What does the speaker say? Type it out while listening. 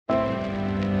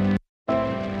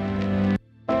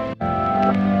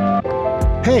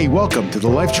Hey, welcome to the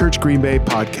Life Church Green Bay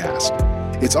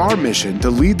podcast. It's our mission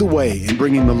to lead the way in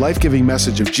bringing the life-giving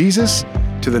message of Jesus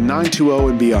to the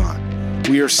 920 and beyond.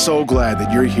 We are so glad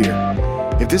that you're here.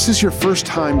 If this is your first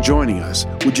time joining us,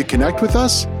 would you connect with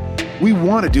us? We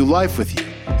want to do life with you,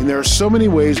 and there are so many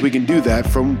ways we can do that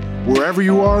from wherever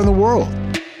you are in the world.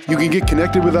 You can get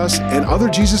connected with us and other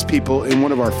Jesus people in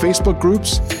one of our Facebook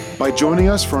groups by joining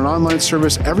us for an online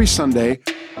service every Sunday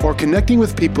or connecting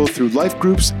with people through life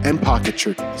groups and pocket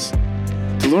churches.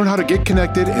 To learn how to get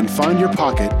connected and find your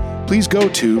pocket, please go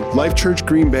to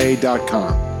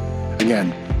lifechurchgreenbay.com.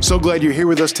 Again, so glad you're here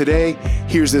with us today.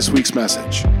 Here's this week's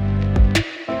message.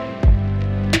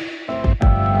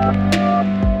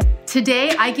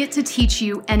 Today, I get to teach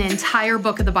you an entire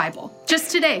book of the Bible. Just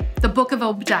today, the book of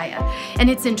Obadiah. And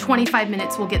it's in 25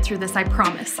 minutes. We'll get through this, I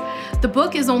promise. The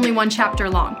book is only one chapter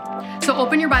long. So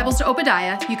open your Bibles to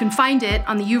Obadiah. You can find it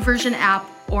on the YouVersion app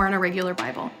or on a regular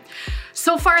Bible.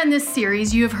 So far in this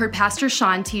series, you have heard Pastor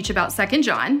Sean teach about 2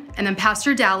 John, and then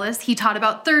Pastor Dallas, he taught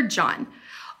about 3 John.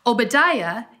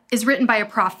 Obadiah is written by a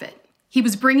prophet. He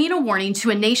was bringing a warning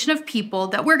to a nation of people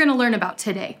that we're going to learn about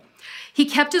today. He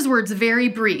kept his words very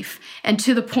brief and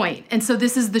to the point, and so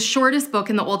this is the shortest book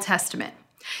in the Old Testament.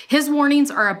 His warnings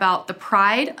are about the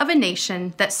pride of a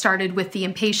nation that started with the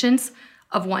impatience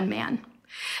of one man.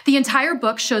 The entire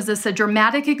book shows us a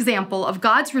dramatic example of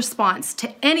God's response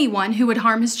to anyone who would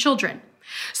harm his children.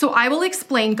 So I will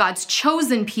explain God's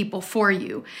chosen people for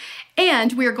you,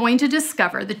 and we are going to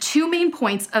discover the 2 main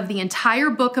points of the entire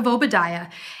book of Obadiah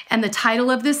and the title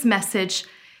of this message,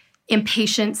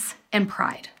 Impatience and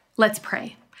Pride. Let's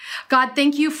pray. God,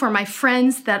 thank you for my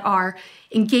friends that are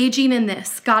engaging in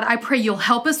this. God, I pray you'll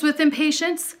help us with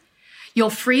impatience,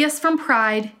 you'll free us from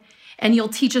pride, and you'll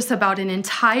teach us about an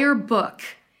entire book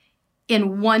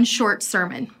in one short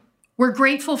sermon. We're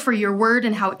grateful for your word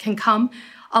and how it can come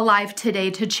alive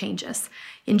today to change us.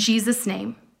 In Jesus'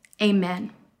 name,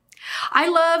 amen. I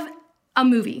love a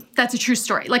movie that's a true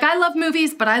story. I love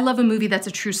movies, but I love a movie that's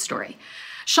a true story.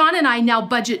 Sean and I now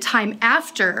budget time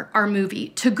after our movie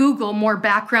to Google more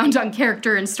background on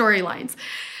character and storylines.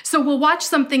 So we'll watch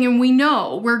something and we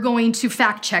know we're going to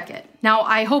fact check it. Now,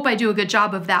 I hope I do a good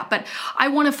job of that, but I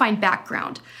want to find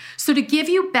background. So to give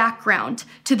you background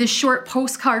to this short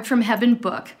Postcard from Heaven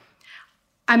book,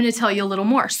 I'm going to tell you a little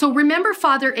more. So remember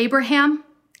Father Abraham?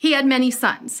 He had many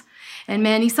sons, and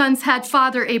many sons had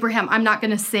Father Abraham. I'm not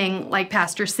going to sing like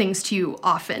Pastor sings to you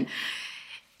often.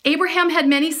 Abraham had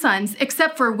many sons,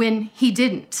 except for when he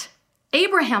didn't.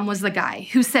 Abraham was the guy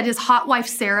who said his hot wife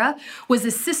Sarah was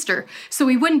his sister, so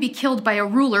he wouldn't be killed by a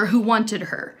ruler who wanted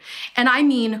her. And I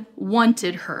mean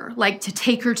wanted her, like to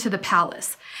take her to the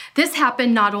palace. This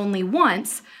happened not only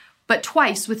once, but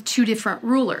twice with 2 different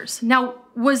rulers. Now,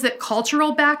 was it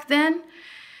cultural back then?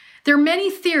 There are many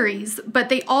theories, but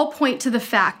they all point to the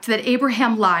fact that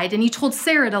Abraham lied, and he told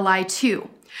Sarah to lie too.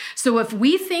 So if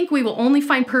we think we will only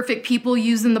find perfect people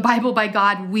used in the Bible by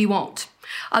God, we won't.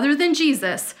 Other than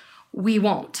Jesus, we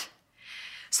won't.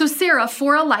 So Sarah,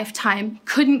 for a lifetime,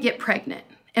 couldn't get pregnant.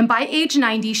 And by age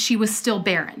 90, she was still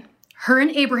barren. Her and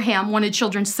Abraham wanted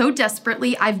children so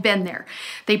desperately, I've been there.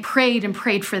 They prayed and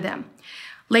prayed for them.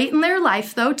 Late in their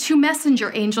life, though, 2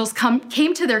 messenger angels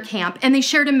came to their camp and they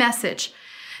shared a message.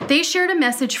 They shared a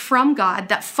message from God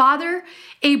that Father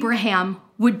Abraham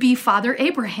would be Father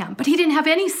Abraham, but he didn't have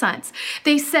any sons.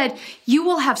 They said, you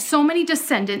will have so many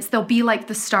descendants, they'll be like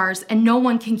the stars, and no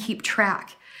one can keep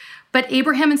track. But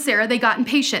Abraham and Sarah, they got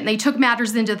impatient. They took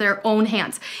matters into their own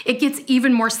hands. It gets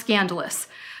even more scandalous.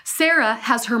 Sarah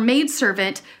has her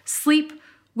maidservant sleep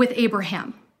with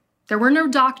Abraham. There were no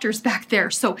doctors back there,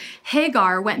 so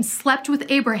Hagar went and slept with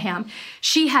Abraham.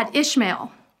 She had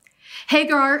Ishmael.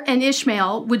 Hagar and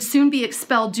Ishmael would soon be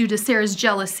expelled due to Sarah's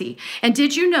jealousy. And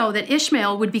did you know that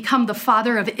Ishmael would become the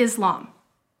father of Islam?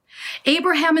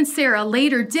 Abraham and Sarah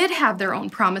later did have their own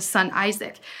promised son,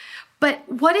 Isaac. But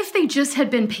what if they just had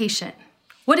been patient?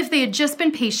 What if they had just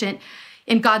been patient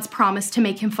in God's promise to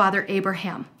make him Father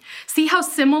Abraham? See how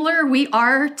similar we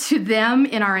are to them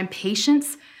in our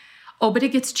impatience? Oh, but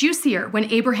it gets juicier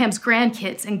when Abraham's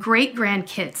grandkids and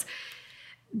great-grandkids,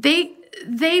 they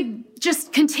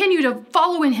just continue to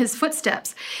follow in his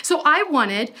footsteps. So I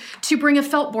wanted to bring a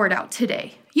felt board out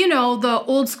today. You know, the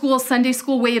old school Sunday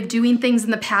school way of doing things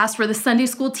in the past where the Sunday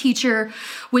school teacher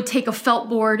would take a felt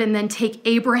board and then take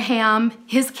Abraham,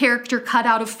 his character cut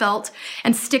out of felt,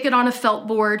 and stick it on a felt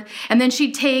board. And then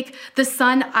she'd take the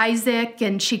son Isaac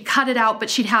and she'd cut it out, but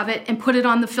she'd have it and put it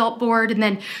on the felt board. And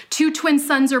then 2 twin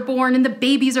sons are born and the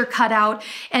babies are cut out.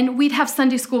 And we'd have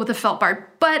Sunday school with a felt board.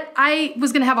 But I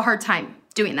was going to have a hard time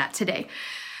doing that today.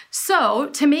 So,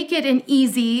 to make it an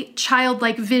easy,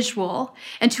 childlike visual,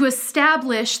 and to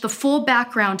establish the full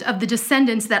background of the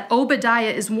descendants that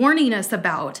Obadiah is warning us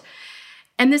about,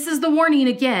 and this is the warning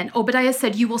again, Obadiah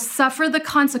said, "You will suffer the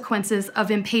consequences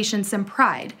of impatience and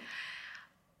pride."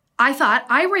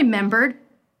 I remembered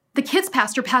the kids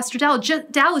pastor, Pastor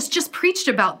Dallas, just preached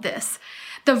about this.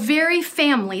 The very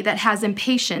family that has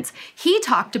impatience, he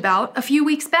talked about a few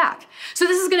weeks back. So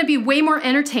this is going to be way more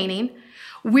entertaining.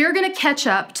 We're going to catch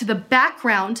up to the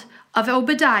background of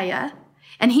Obadiah,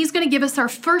 and he's going to give us our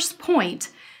first point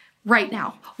right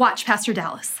now. Watch Pastor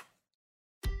Dallas.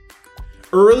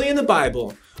 Early in the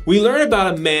Bible, we learn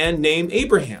about a man named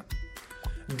Abraham.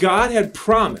 God had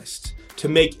promised to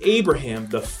make Abraham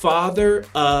the father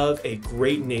of a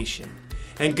great nation.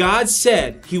 And God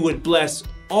said he would bless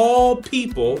all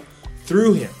people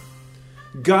through him.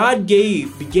 God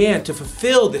began to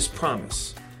fulfill this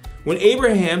promise when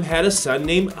Abraham had a son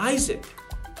named Isaac.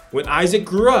 When Isaac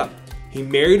grew up, he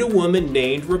married a woman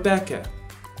named Rebekah.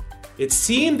 It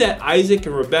seemed that Isaac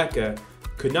and Rebekah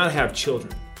could not have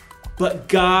children, but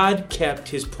God kept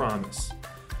his promise.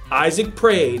 Isaac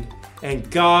prayed, and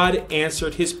God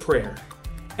answered his prayer,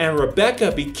 and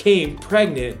Rebekah became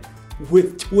pregnant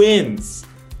with twins.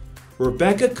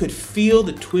 Rebekah could feel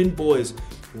the twin boys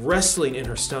wrestling in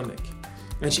her stomach,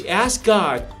 and she asked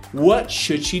God, what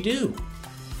should she do?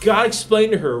 God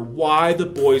explained to her why the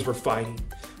boys were fighting.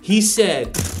 He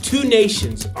said, 2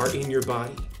 nations are in your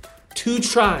body. 2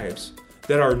 tribes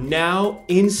that are now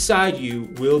inside you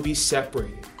will be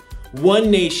separated. 1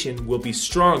 nation will be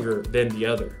stronger than the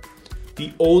other.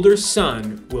 The older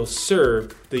son will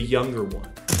serve the younger one.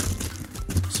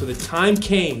 So the time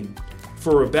came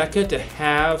for Rebekah to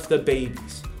have the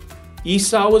babies.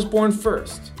 Esau was born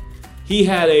first. He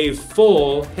had a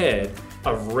full head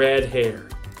of red hair.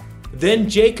 Then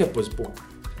Jacob was born,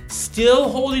 still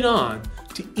holding on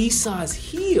to Esau's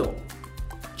heel.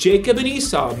 Jacob and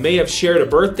Esau may have shared a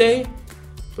birthday,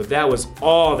 but that was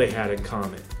all they had in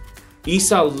common.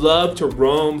 Esau loved to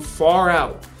roam far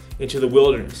out into the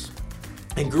wilderness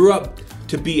and grew up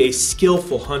to be a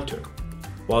skillful hunter,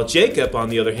 while Jacob, on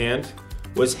the other hand,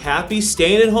 was happy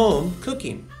staying at home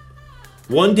cooking.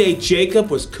 One day, Jacob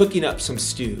was cooking up some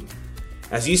stew.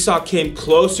 As Esau came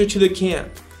closer to the camp,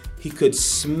 he could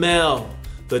smell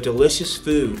the delicious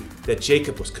food that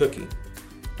Jacob was cooking.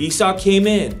 Esau came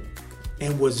in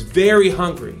and was very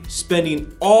hungry,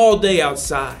 spending all day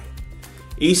outside.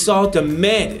 Esau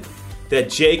demanded that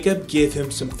Jacob give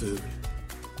him some food.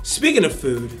 Speaking of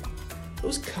food,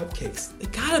 those cupcakes, they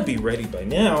gotta be ready by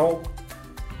now.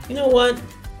 You know what?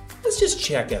 Let's just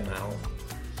check them out.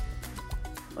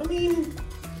 I mean,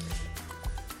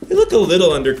 they look a little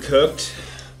undercooked.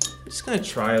 I'm just gonna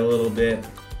try a little bit.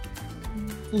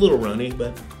 A little runny,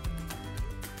 but...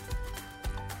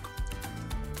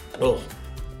 Oh.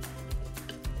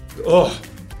 Oh.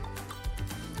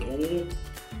 Oh.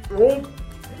 Oh.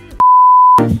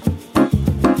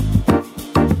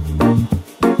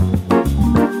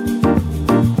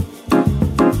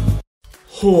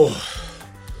 Oh.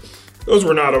 Those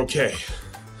were not okay.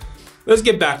 Let's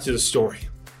get back to the story.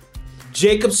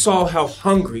 Jacob saw how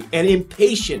hungry and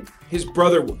impatient his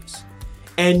brother was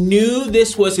and knew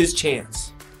this was his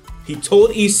chance. He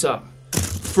told Esau,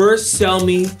 "First sell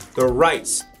me the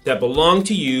rights that belong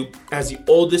to you as the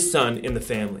oldest son in the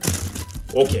family."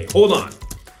 Okay, hold on.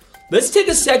 Let's take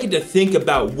a second to think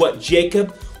about what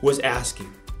Jacob was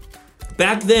asking.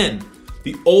 Back then,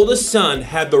 the oldest son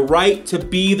had the right to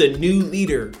be the new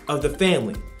leader of the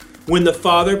family when the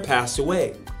father passed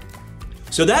away.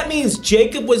 So that means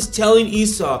Jacob was telling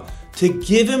Esau to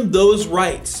give him those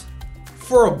rights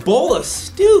for a bowl of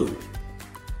stew.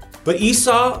 But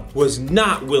Esau was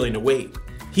not willing to wait.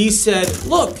 He said,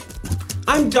 "Look,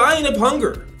 I'm dying of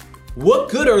hunger. What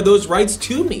good are those rights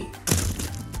to me?"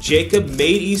 Jacob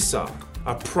made Esau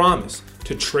a promise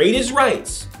to trade his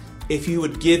rights if he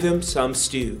would give him some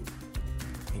stew.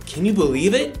 And can you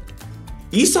believe it?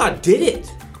 Esau did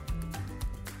it.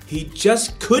 He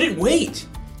just couldn't wait.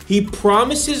 He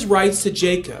promised his rights to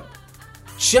Jacob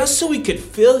just so he could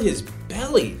fill his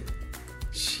belly.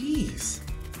 Jeez.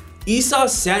 Esau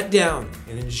sat down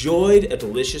and enjoyed a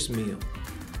delicious meal.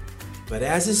 But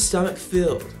as his stomach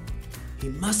filled, he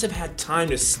must have had time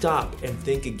to stop and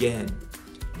think again.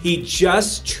 He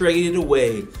just traded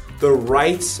away the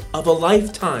rights of a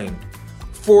lifetime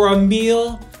for a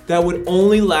meal that would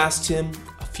only last him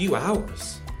a few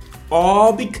hours.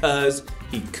 All because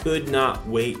he could not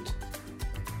wait.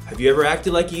 Have you ever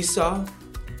acted like Esau?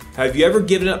 Have you ever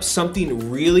given up something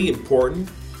really important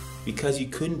because you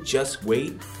couldn't just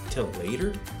wait till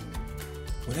later?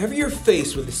 Whenever you're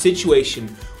faced with a situation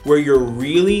where you're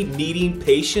really needing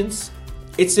patience,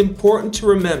 it's important to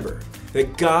remember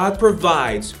that God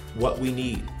provides what we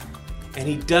need, and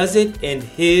He does it in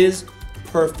His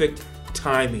perfect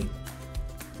timing.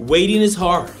 Waiting is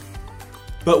hard,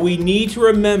 but we need to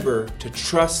remember to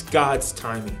trust God's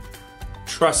timing.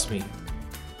 Trust me,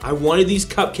 I wanted these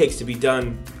cupcakes to be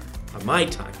done on my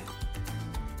timing,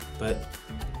 but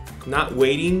not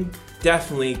waiting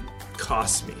definitely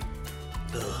cost me.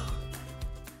 Ugh.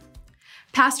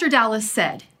 Pastor Dallas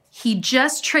said he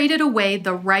just traded away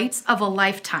the rights of a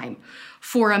lifetime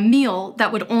for a meal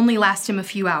that would only last him a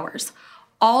few hours,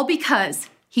 all because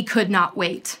he could not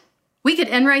wait. We could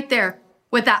end right there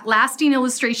with that lasting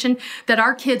illustration that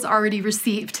our kids already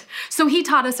received. So he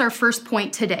taught us our first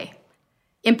point today.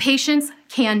 Impatience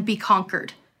can be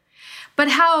conquered.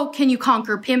 But how can you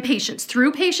conquer impatience?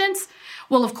 Through patience?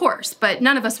 Well, of course, but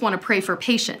none of us want to pray for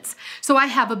patience. So I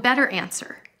have a better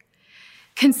answer.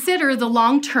 Consider the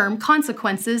long-term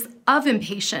consequences of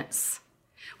impatience,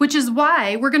 which is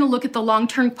why we're going to look at the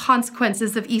long-term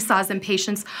consequences of Esau's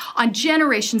impatience on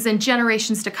generations and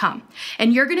generations to come.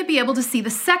 And you're going to be able to see the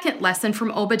second lesson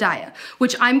from Obadiah,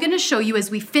 which I'm going to show you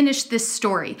as we finish this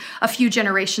story a few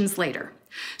generations later.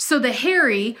 So the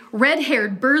hairy,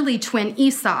 red-haired, burly twin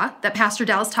Esau that Pastor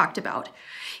Dallas talked about,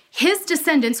 his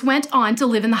descendants went on to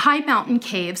live in the high mountain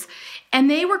caves,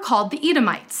 and they were called the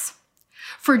Edomites.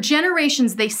 For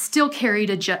generations, they still carried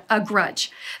a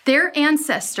grudge. Their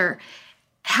ancestor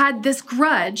had this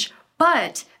grudge,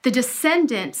 but the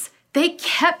descendants, they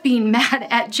kept being mad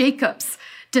at Jacob's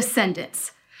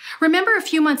descendants. Remember a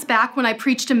few months back when I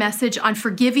preached a message on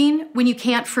forgiving when you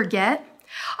can't forget?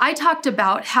 I talked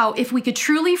about how if we could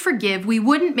truly forgive, we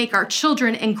wouldn't make our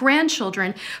children and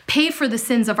grandchildren pay for the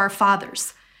sins of our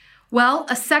fathers. Well,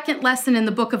 a second lesson in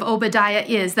the book of Obadiah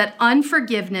is that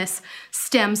unforgiveness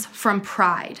stems from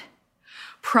pride.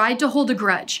 Pride to hold a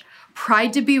grudge,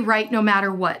 pride to be right no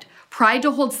matter what, pride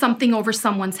to hold something over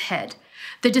someone's head.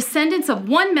 The descendants of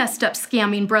one messed up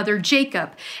scamming brother,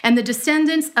 Jacob, and the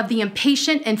descendants of the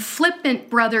impatient and flippant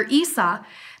brother, Esau,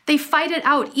 they fight it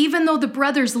out even though the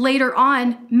brothers later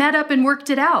on met up and worked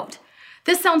it out.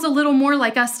 This sounds a little more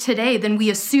like us today than we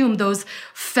assume those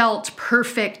felt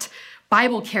perfect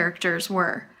Bible characters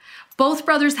were. Both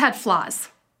brothers had flaws,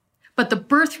 but the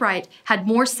birthright had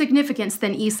more significance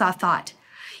than Esau thought.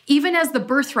 Even as the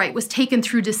birthright was taken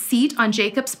through deceit on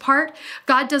Jacob's part,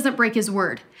 God doesn't break his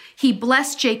word. He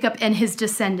blessed Jacob and his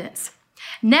descendants.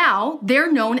 Now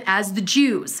they're known as the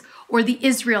Jews or the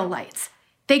Israelites.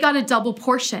 They got a double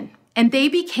portion and they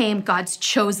became God's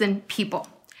chosen people.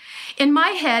 In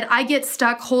my head, I get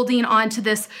stuck holding on to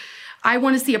this. I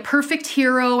want to see a perfect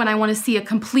hero and I want to see a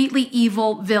completely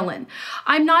evil villain.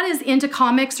 I'm not as into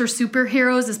comics or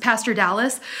superheroes as Pastor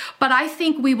Dallas, but I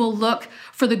think we will look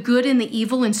for the good and the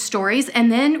evil in stories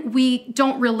and then we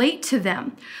don't relate to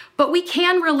them. But we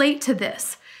can relate to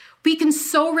this. We can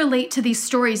so relate to these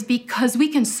stories because we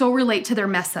can so relate to their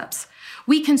mess ups.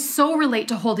 We can so relate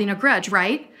to holding a grudge,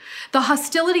 right? The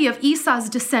hostility of Esau's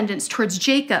descendants towards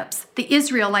Jacob's, the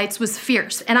Israelites, was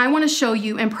fierce. And I want to show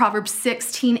you in Proverbs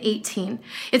 16:18.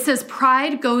 It says,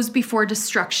 pride goes before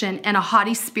destruction and a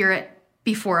haughty spirit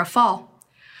before a fall.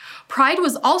 Pride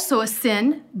was also a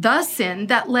sin, the sin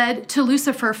that led to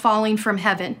Lucifer falling from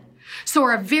heaven. So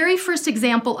our very first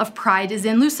example of pride is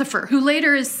in Lucifer, who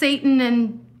later is Satan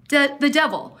and the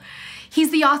devil.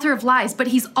 He's the author of lies, but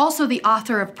he's also the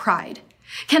author of pride.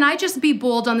 Can I just be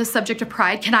bold on the subject of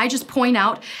pride? Can I just point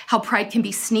out how pride can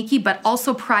be sneaky, but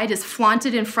also pride is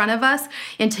flaunted in front of us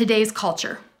in today's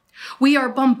culture? We are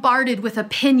bombarded with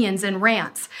opinions and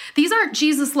rants. These aren't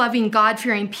Jesus-loving,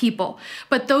 God-fearing people,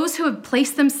 but those who have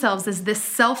placed themselves as this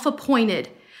self-appointed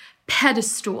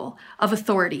pedestal of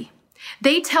authority.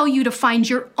 They tell you to find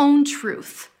your own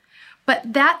truth,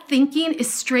 but that thinking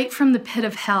is straight from the pit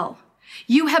of hell.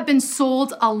 You have been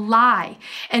sold a lie,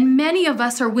 and many of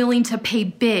us are willing to pay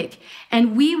big,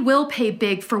 and we will pay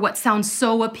big for what sounds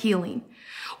so appealing.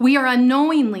 We are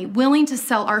unknowingly willing to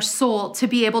sell our soul to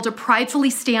be able to pridefully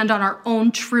stand on our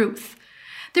own truth.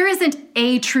 There isn't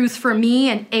a truth for me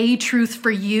and a truth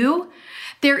for you.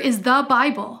 There is the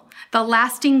Bible, the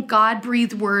lasting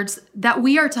God-breathed words that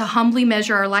we are to humbly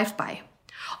measure our life by.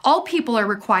 All people are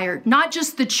required, not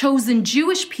just the chosen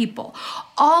Jewish people.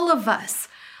 All of us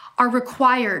are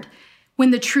required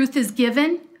when the truth is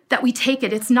given that we take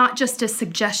it. It's not just a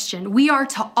suggestion. We are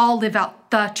to all live out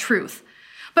the truth.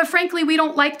 But frankly, we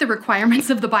don't like the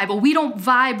requirements of the Bible. We don't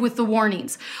vibe with the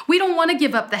warnings. We don't want to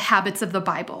give up the habits of the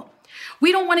Bible.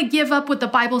 We don't want to give up what the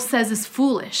Bible says is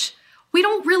foolish. We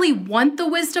don't really want the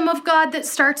wisdom of God that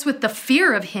starts with the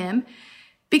fear of him.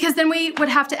 because then we would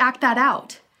have to act that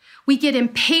out. We get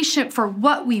impatient for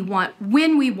what we want,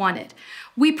 when we want it.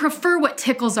 We prefer what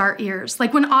tickles our ears,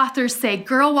 like when authors say,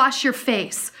 girl, wash your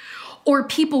face, or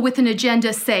people with an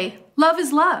agenda say, love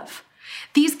is love.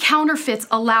 These counterfeits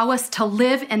allow us to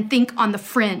live and think on the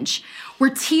fringe.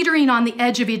 We're teetering on the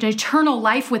edge of an eternal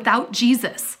life without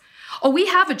Jesus. Oh, we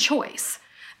have a choice.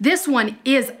 This one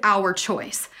is our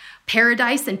choice.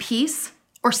 Paradise and peace,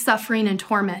 or suffering and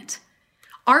torment.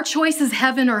 Our choice is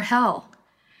heaven or hell.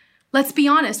 Let's be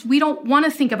honest, we don't want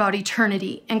to think about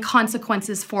eternity and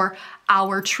consequences for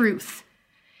our truth.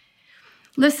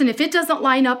 Listen, if it doesn't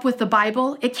line up with the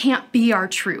Bible, it can't be our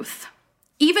truth.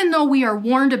 Even though we are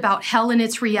warned about hell and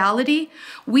its reality,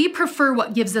 we prefer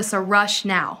what gives us a rush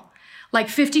now. Like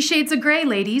 50 Shades of Grey,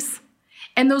 ladies.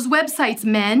 And those websites,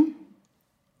 men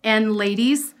and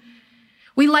ladies.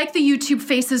 We like the YouTube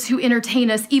faces who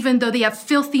entertain us, even though they have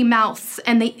filthy mouths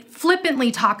and they flippantly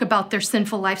talk about their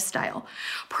sinful lifestyle.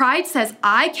 Pride says,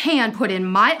 I can put in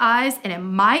my eyes and in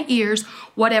my ears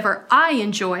whatever I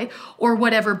enjoy or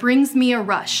whatever brings me a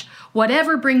rush,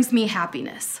 whatever brings me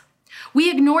happiness. We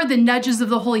ignore the nudges of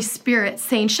the Holy Spirit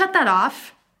saying, shut that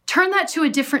off, turn that to a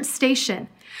different station.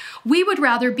 We would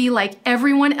rather be like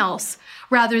everyone else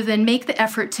rather than make the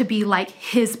effort to be like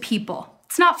his people.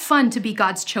 It's not fun to be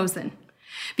God's chosen.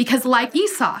 Because like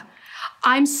Esau,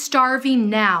 I'm starving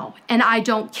now and I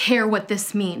don't care what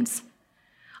this means.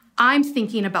 I'm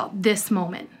thinking about this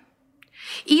moment.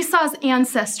 Esau's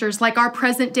ancestors, like our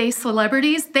present day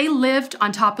celebrities, they lived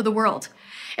on top of the world.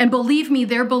 And believe me,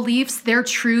 their beliefs, their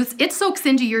truths, it soaks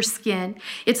into your skin.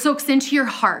 It soaks into your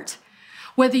heart.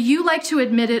 Whether you like to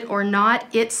admit it or not,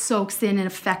 it soaks in and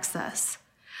affects us.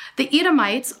 The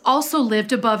Edomites also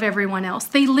lived above everyone else.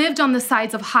 They lived on the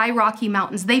sides of high rocky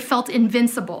mountains. They felt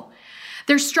invincible.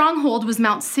 Their stronghold was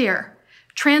Mount Seir,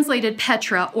 translated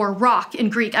Petra or rock in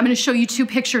Greek. I'm going to show you two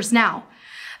pictures now.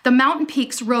 The mountain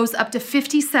peaks rose up to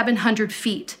 5,700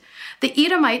 feet. The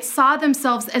Edomites saw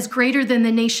themselves as greater than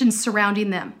the nations surrounding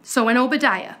them. So in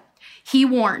Obadiah, he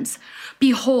warns,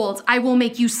 behold, I will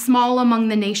make you small among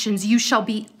the nations. You shall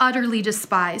be utterly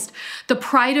despised. The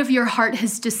pride of your heart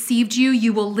has deceived you.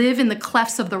 You will live in the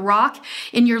clefts of the rock,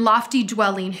 in your lofty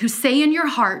dwelling, who say in your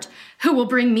heart, who will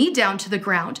bring me down to the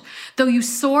ground? Though you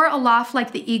soar aloft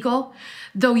like the eagle,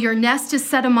 though your nest is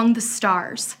set among the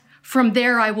stars, from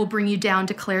there I will bring you down,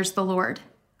 declares the Lord.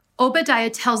 Obadiah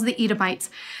tells the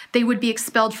Edomites they would be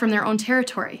expelled from their own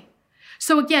territory.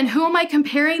 So again, who am I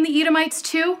comparing the Edomites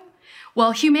to?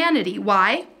 Well, humanity.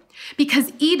 Why?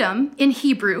 Because Edom in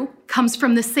Hebrew comes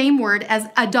from the same word as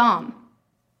Adam,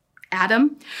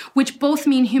 which both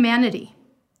mean humanity.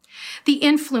 The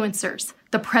influencers,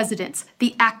 the presidents,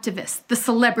 the activists, the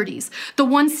celebrities, the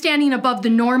ones standing above the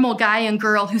normal guy and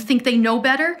girl who think they know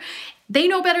better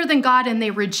than God and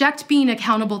they reject being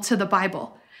accountable to the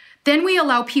Bible. Then we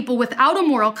allow people without a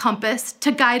moral compass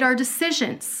to guide our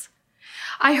decisions.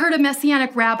 I heard a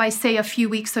Messianic rabbi say a few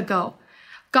weeks ago,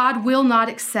 God will not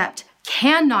accept,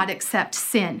 cannot accept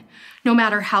sin, no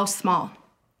matter how small.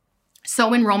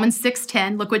 So in Romans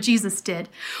 6:10, look what Jesus did.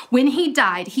 When he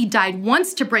died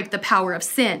once to break the power of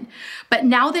sin. But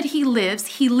now that he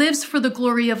lives for the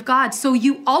glory of God. So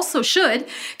you also should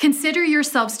consider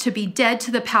yourselves to be dead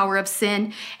to the power of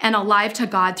sin and alive to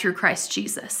God through Christ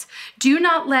Jesus. Do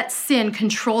not let sin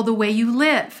control the way you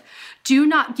live. Do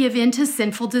not give in to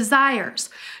sinful desires.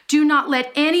 Do not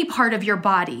let any part of your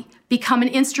body become an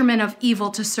instrument of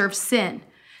evil to serve sin.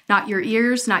 Not your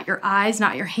ears, not your eyes,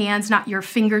 not your hands, not your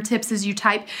fingertips as you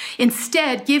type.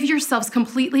 Instead, give yourselves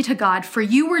completely to God, for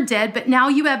you were dead, but now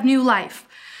you have new life.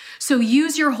 So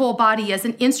use your whole body as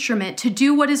an instrument to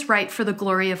do what is right for the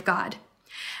glory of God.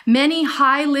 Many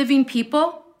high living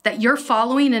people that you're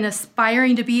following and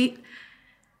aspiring to be,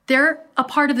 they're a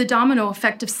part of the domino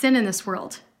effect of sin in this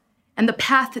world and the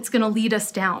path that's going to lead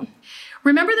us down.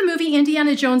 Remember the movie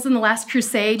Indiana Jones and the Last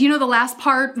Crusade? You know the last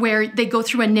part where they go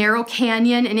through a narrow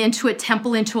canyon and into a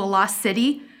temple, into a lost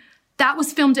city? That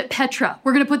was filmed at Petra.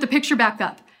 We're going to put the picture back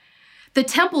up. The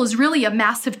temple is really a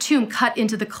massive tomb cut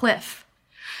into the cliff.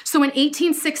 So in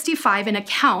 1865, an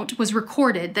account was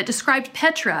recorded that described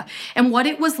Petra and what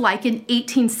it was like in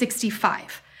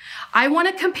 1865. I want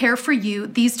to compare for you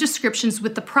these descriptions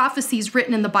with the prophecies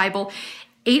written in the Bible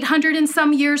 800 and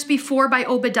some years before by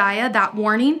Obadiah, that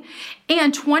warning,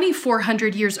 and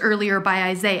 2,400 years earlier by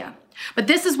Isaiah. But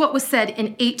this is what was said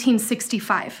in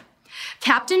 1865.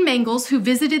 Captain Mangles, who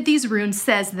visited these ruins,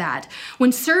 says that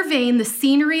when surveying the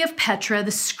scenery of Petra, the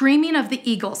screaming of the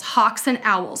eagles, hawks, and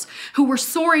owls, who were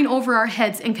soaring over our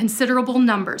heads in considerable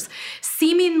numbers,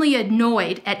 seemingly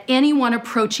annoyed at anyone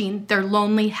approaching their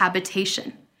lonely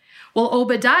habitation. Well,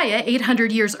 Obadiah,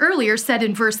 800 years earlier, said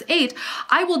in verse 8,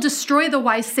 I will destroy the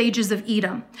wise sages of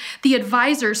Edom, the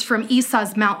advisors from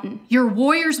Esau's mountain. Your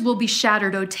warriors will be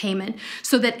shattered, O Teman,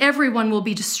 so that everyone will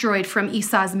be destroyed from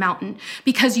Esau's mountain,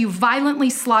 because you violently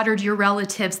slaughtered your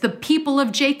relatives, the people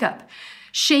of Jacob.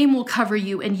 Shame will cover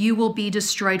you, and you will be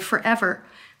destroyed forever.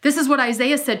 This is what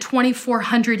Isaiah said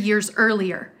 2,400 years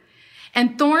earlier.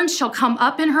 And thorns shall come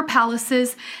up in her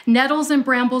palaces, nettles and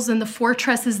brambles in the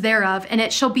fortresses thereof, and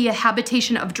it shall be a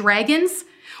habitation of dragons,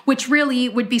 which really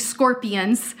would be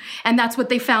scorpions, and that's what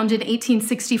they found in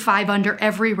 1865 under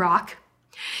every rock.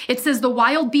 It says, the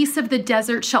wild beasts of the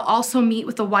desert shall also meet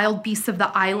with the wild beasts of the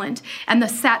island, and the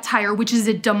satyr, which is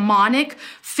a demonic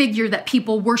figure that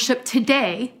people worship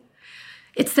today.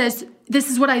 It says, this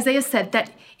is what Isaiah said,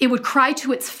 that it would cry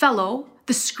to its fellow,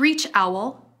 the screech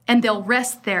owl, and they'll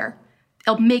rest there.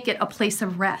 They'll make it a place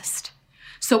of rest.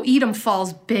 So Edom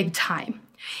falls big time.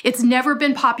 It's never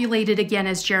been populated again,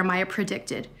 as Jeremiah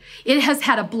predicted. It has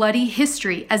had a bloody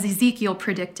history, as Ezekiel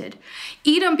predicted.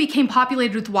 Edom became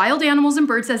populated with wild animals and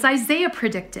birds, as Isaiah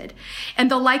predicted.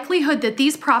 And the likelihood that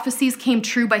these prophecies came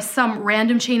true by some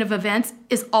random chain of events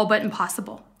is all but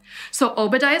impossible. So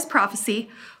Obadiah's prophecy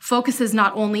focuses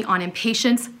not only on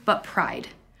impatience, but pride.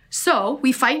 So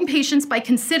we fight impatience by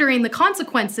considering the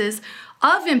consequences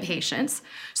of impatience.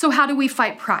 So how do we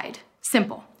fight pride?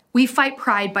 Simple. We fight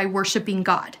pride by worshiping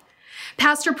God.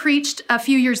 Pastor preached a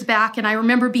few years back, and I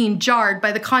remember being jarred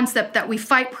by the concept that we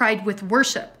fight pride with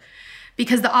worship,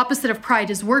 because the opposite of pride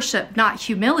is worship, not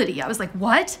humility. I was like,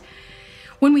 what?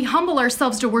 When we humble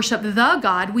ourselves to worship the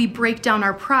God, we break down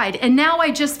our pride. And now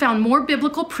I just found more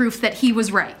biblical proof that he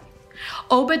was right.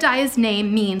 Obadiah's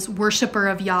name means worshiper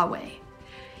of Yahweh.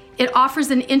 It offers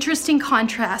an interesting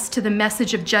contrast to the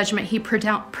message of judgment he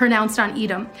pronounced on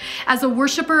Edom. As a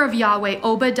worshiper of Yahweh,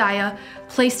 Obadiah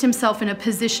placed himself in a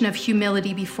position of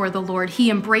humility before the Lord. He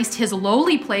embraced his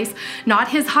lowly place, not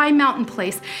his high mountain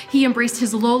place. He embraced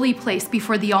his lowly place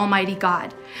before the Almighty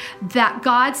God. That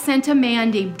God sent a man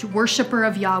named worshiper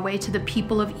of Yahweh to the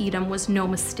people of Edom was no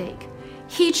mistake.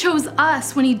 He chose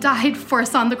us when he died for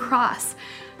us on the cross.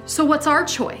 So what's our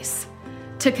choice?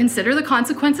 To consider the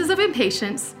consequences of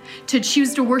impatience, to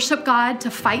choose to worship God,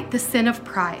 to fight the sin of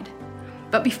pride.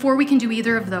 But before we can do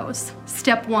either of those,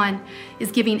 step one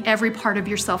is giving every part of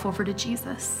yourself over to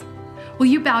Jesus. Will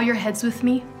you bow your heads with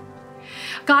me?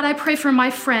 God, I pray for my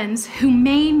friends who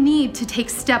may need to take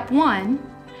step one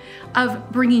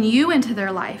of bringing you into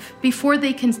their life before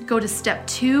they can go to step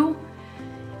two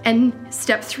and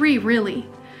step three, really.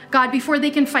 God, before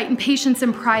they can fight impatience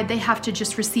and pride, they have to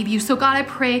just receive you. So God, I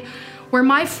pray where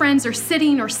my friends are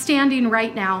sitting or standing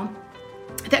right now,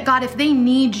 that God, if they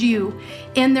need you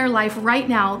in their life right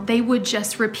now, they would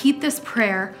just repeat this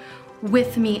prayer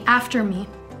with me, after me.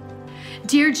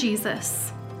 Dear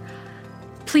Jesus,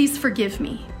 please forgive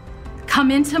me.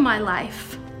 Come into my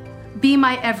life. Be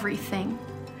my everything.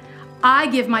 I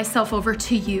give myself over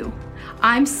to you.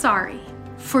 I'm sorry.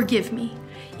 Forgive me.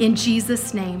 In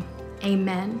Jesus' name,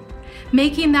 amen.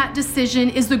 Making that decision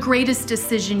is the greatest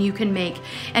decision you can make.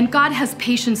 And God has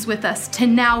patience with us to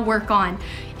now work on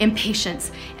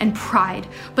impatience and pride.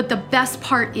 But the best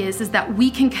part is that we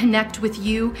can connect with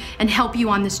you and help you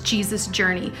on this Jesus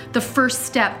journey. The first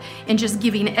step in just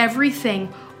giving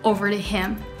everything over to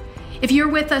him. If you're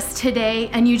with us today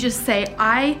and you just say,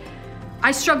 I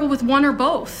struggle with one or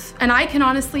both. And I can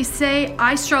honestly say,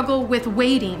 I struggle with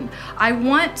waiting. I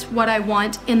want what I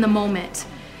want in the moment.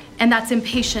 And that's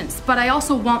impatience, but I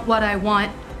also want what I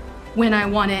want when I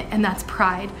want it, and that's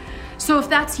pride. So if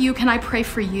that's you, can I pray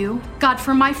for you? God,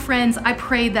 for my friends, I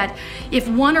pray that if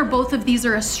one or both of these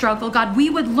are a struggle, God,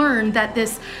 we would learn that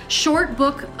this short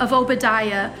book of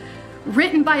Obadiah,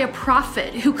 written by a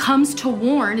prophet who comes to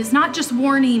warn, is not just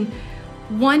warning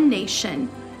one nation.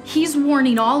 He's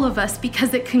warning all of us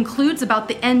because it concludes about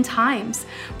the end times,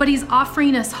 but he's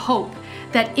offering us hope.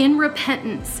 That in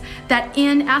repentance, that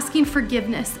in asking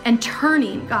forgiveness and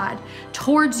turning, God,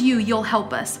 towards you, you'll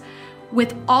help us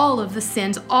with all of the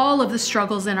sins, all of the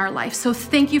struggles in our life. So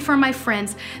thank you for my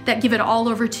friends that give it all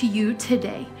over to you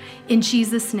today. In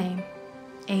Jesus' name,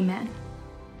 amen.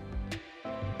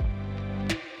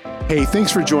 Hey,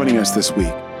 thanks for joining us this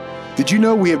week. Did you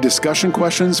know we have discussion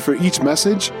questions for each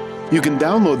message? You can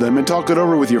download them and talk it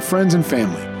over with your friends and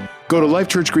family. Go to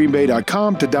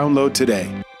lifechurchgreenbay.com to download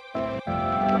today.